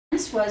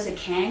once was a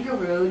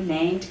kangaroo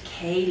named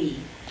Katy.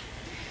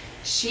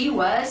 She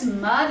was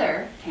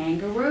Mother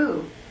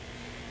Kangaroo.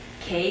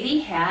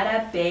 Katy had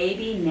a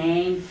baby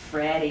named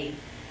Freddie.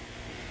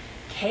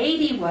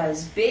 Katy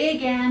was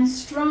big and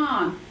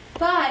strong,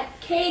 but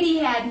Katy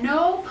had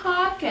no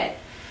pocket,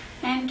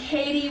 and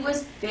Katy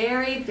was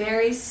very,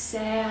 very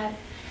sad.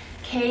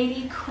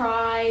 Katy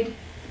cried.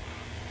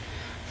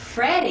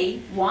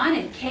 Freddie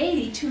wanted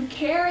Katy to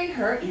carry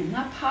her in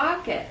the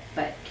pocket,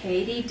 but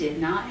Katy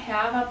did not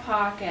have a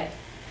pocket.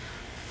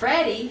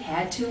 Freddie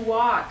had to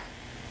walk.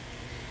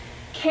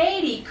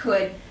 Katy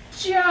could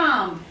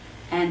jump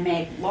and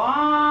make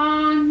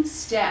long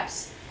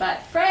steps,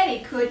 but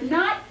Freddie could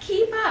not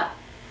keep up.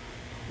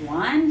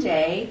 One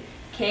day,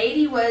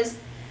 Katy was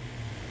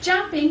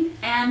jumping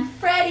and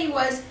Freddie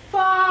was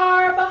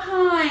far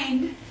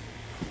behind.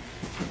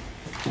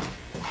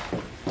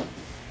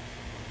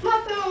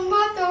 Mother,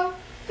 Mother,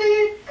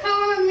 please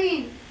cover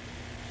me.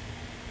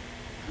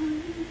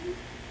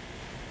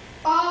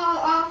 All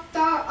of the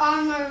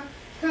honor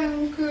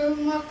kangaroo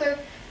mother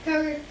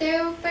carried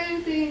their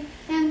baby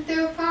in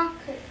their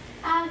pocket.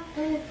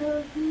 After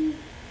the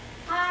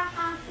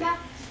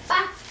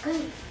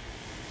pocket.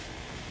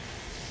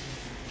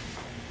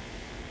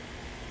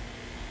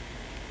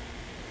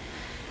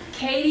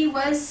 Katy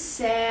was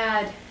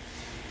sad.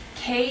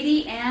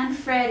 Katy and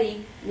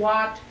Freddie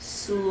walked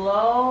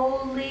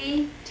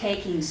slowly,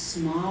 taking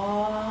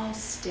small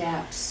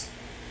steps.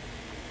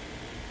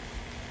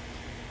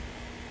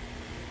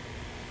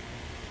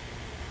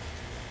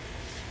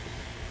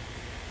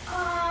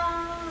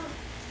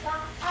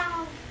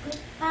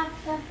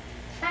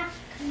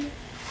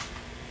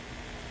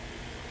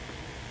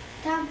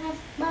 Thomas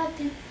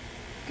Mother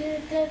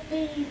to the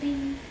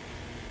baby.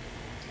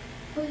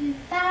 We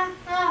back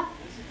up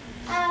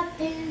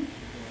in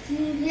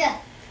the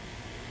left.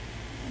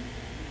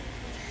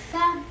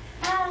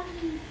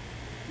 Somebody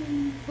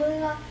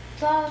will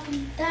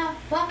talking that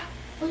what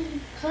we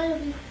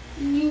calling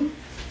you.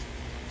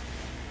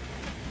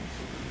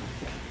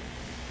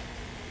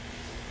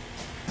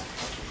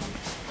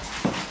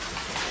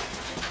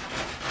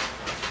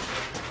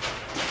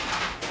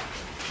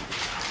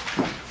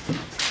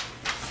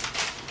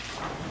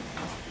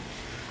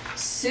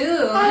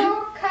 Soon.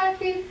 Hello,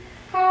 Katy.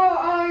 How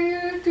are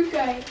you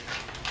today?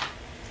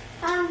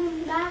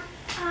 I'm not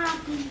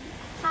happy.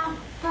 I'm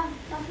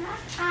not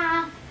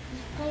happy.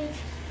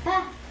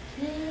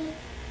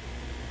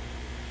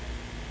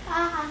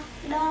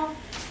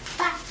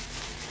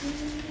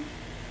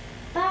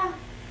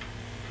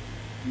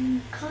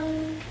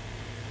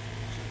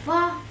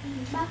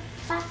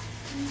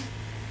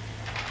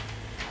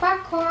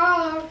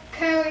 Quack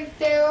carried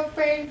their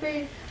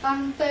baby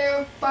on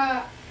their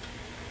back.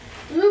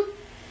 Look,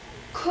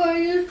 could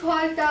you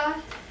try that?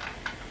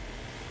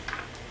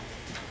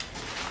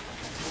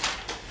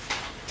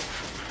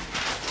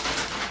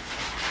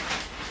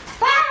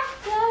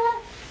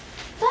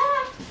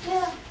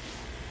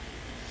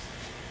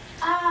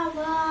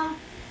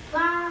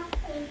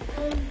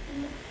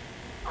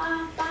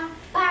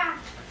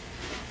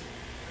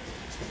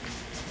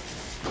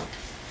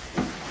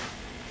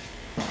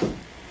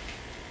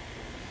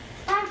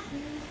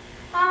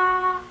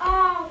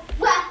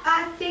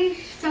 I think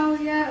so,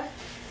 yeah.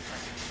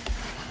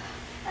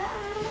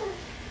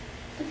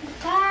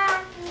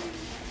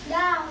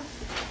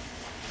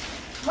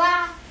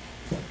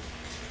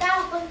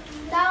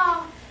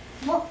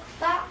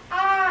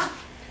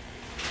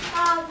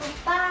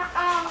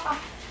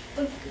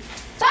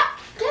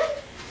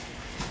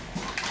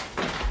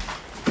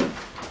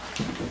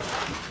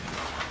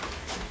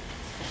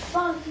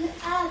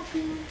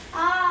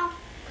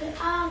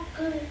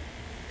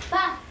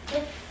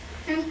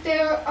 And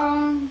there,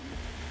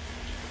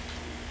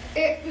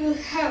 it will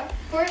have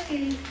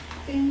Freddie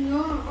in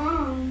your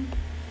arm.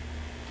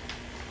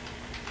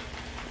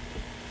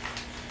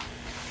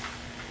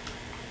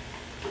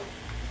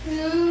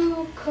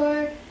 You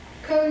could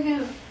kill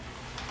him.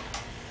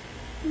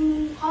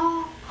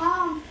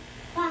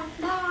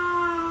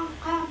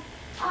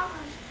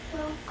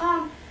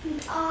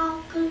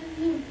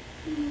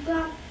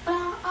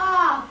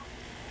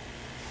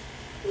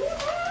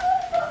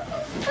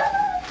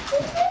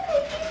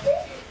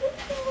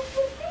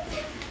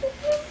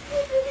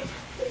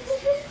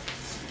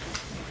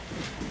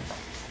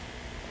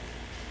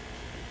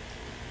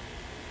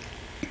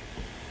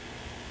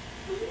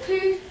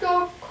 Please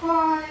don't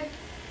cry.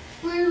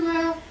 We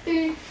will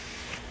be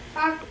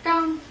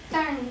done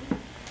thing.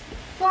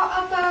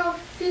 What about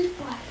this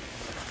one?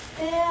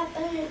 Their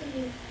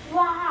baby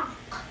rock.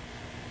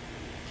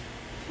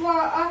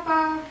 What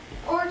about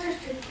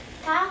orchard?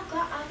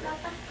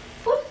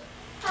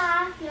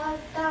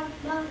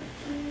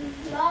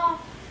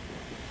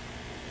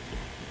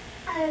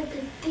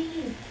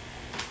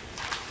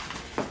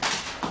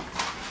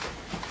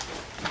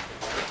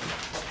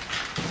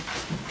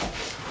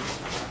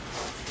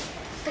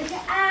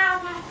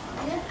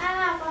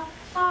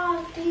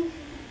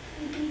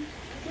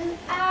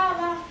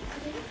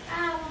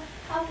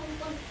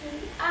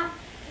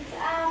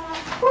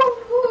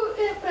 Who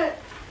is it?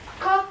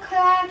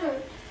 Cockladder.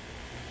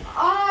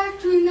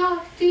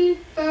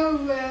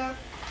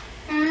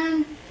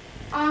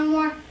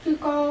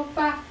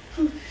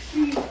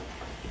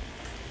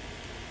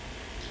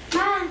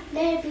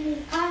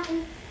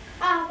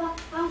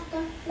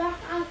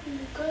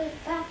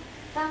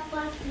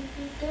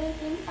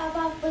 talking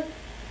about the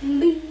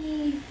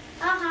bee.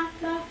 I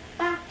have not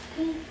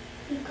talking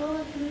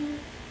because we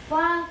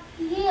were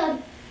here.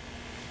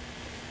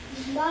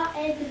 Not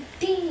at the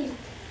teeth.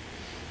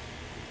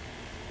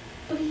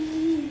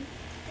 Please,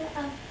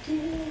 up to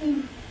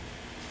you.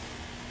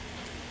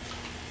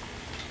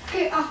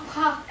 Get a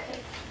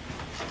pocket.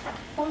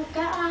 A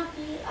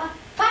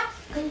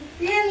pocket.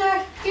 You're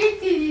not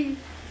kitty.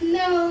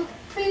 No,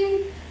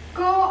 please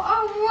go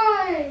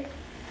away.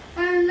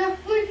 I'm not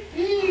with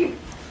you.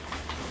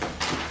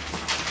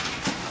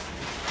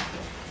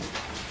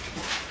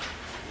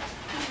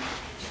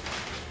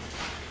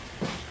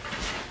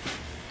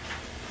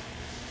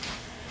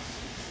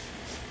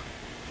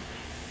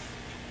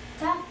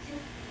 That's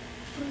it.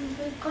 We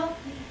will go to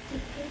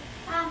get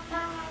a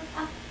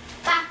pocket.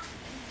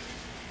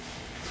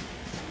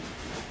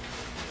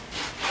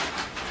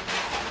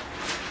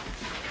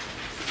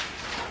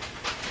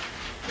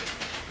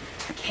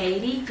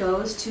 Katy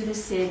goes to the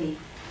city.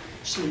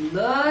 She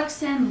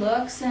looks and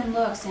looks and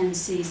looks and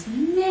sees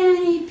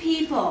many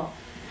people.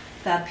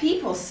 The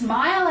people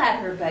smile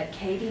at her, but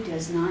Katy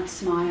does not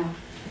smile.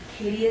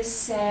 Katy is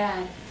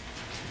sad.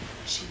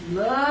 She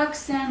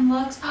looks and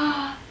looks.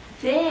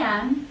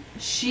 Then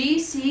she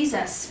sees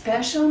a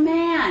special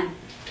man.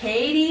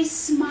 Katy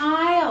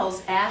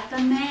smiles at the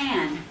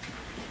man.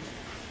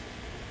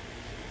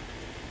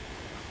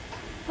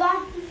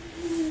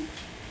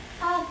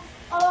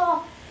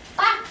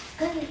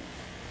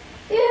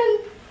 In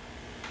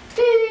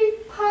the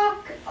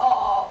pocket,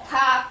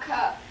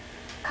 pocket,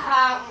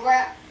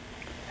 camera,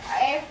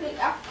 every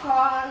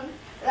upon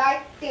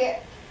like this.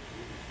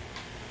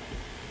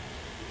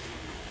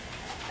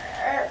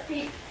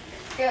 Every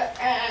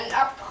and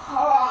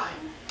upon,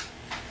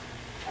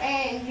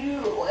 and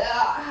you will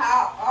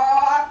have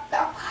all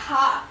the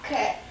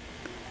pocket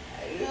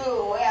you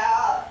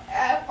will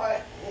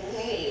ever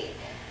need.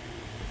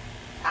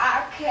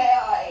 I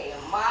carry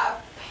my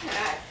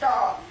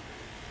pencil.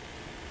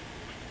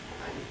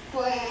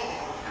 Bring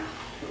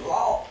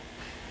rope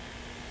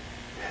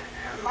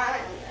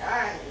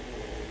and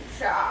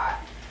shot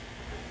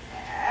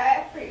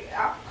every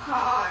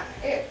upon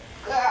it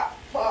good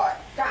for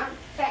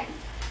something.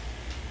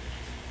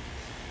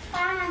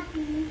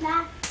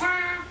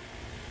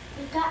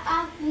 You got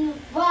only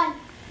one.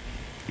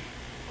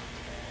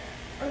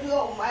 You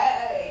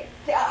made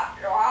that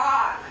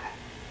one.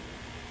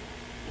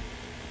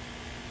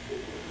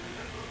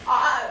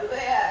 I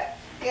will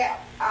get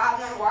on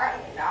the way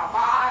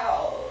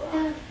tomorrow.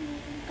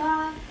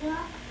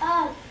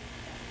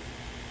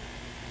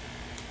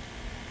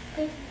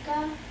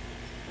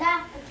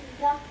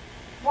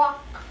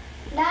 Walk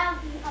down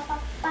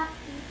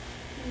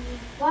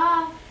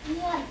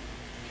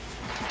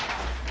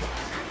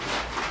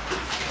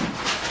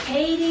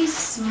Katy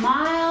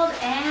smiled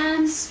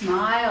and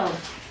smiled.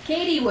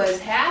 Katy was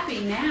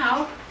happy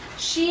now.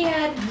 She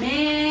had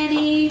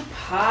many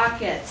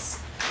pockets.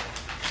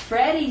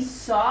 Freddie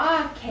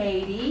saw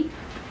Katy.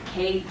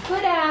 Katy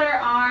put out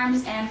her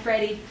arms and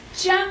Freddie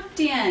jumped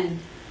in,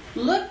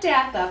 looked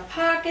at the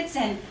pockets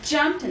and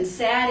jumped and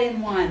sat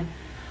in one.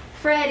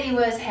 Freddie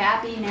was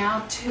happy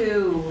now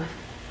too.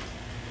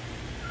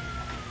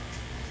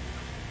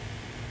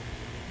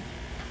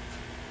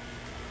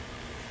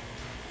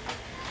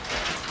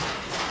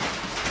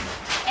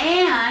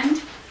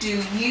 And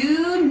do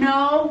you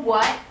know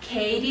what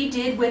Katy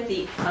did with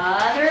the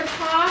other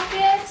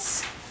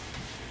pockets?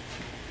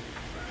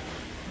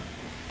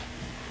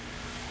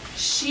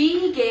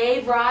 She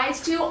gave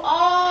rides to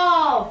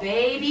all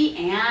baby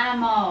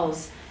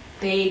animals.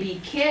 Baby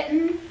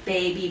kitten,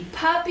 baby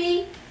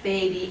puppy,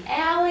 baby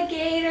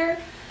alligator,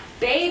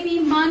 baby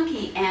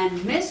monkey, and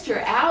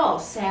Mr. Owl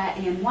sat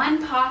in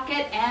one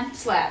pocket and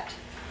slept.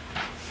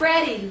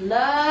 Freddie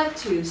loved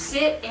to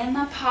sit in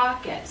the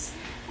pockets,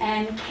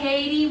 and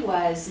Katy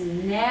was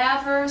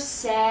never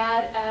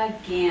sad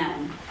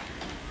again.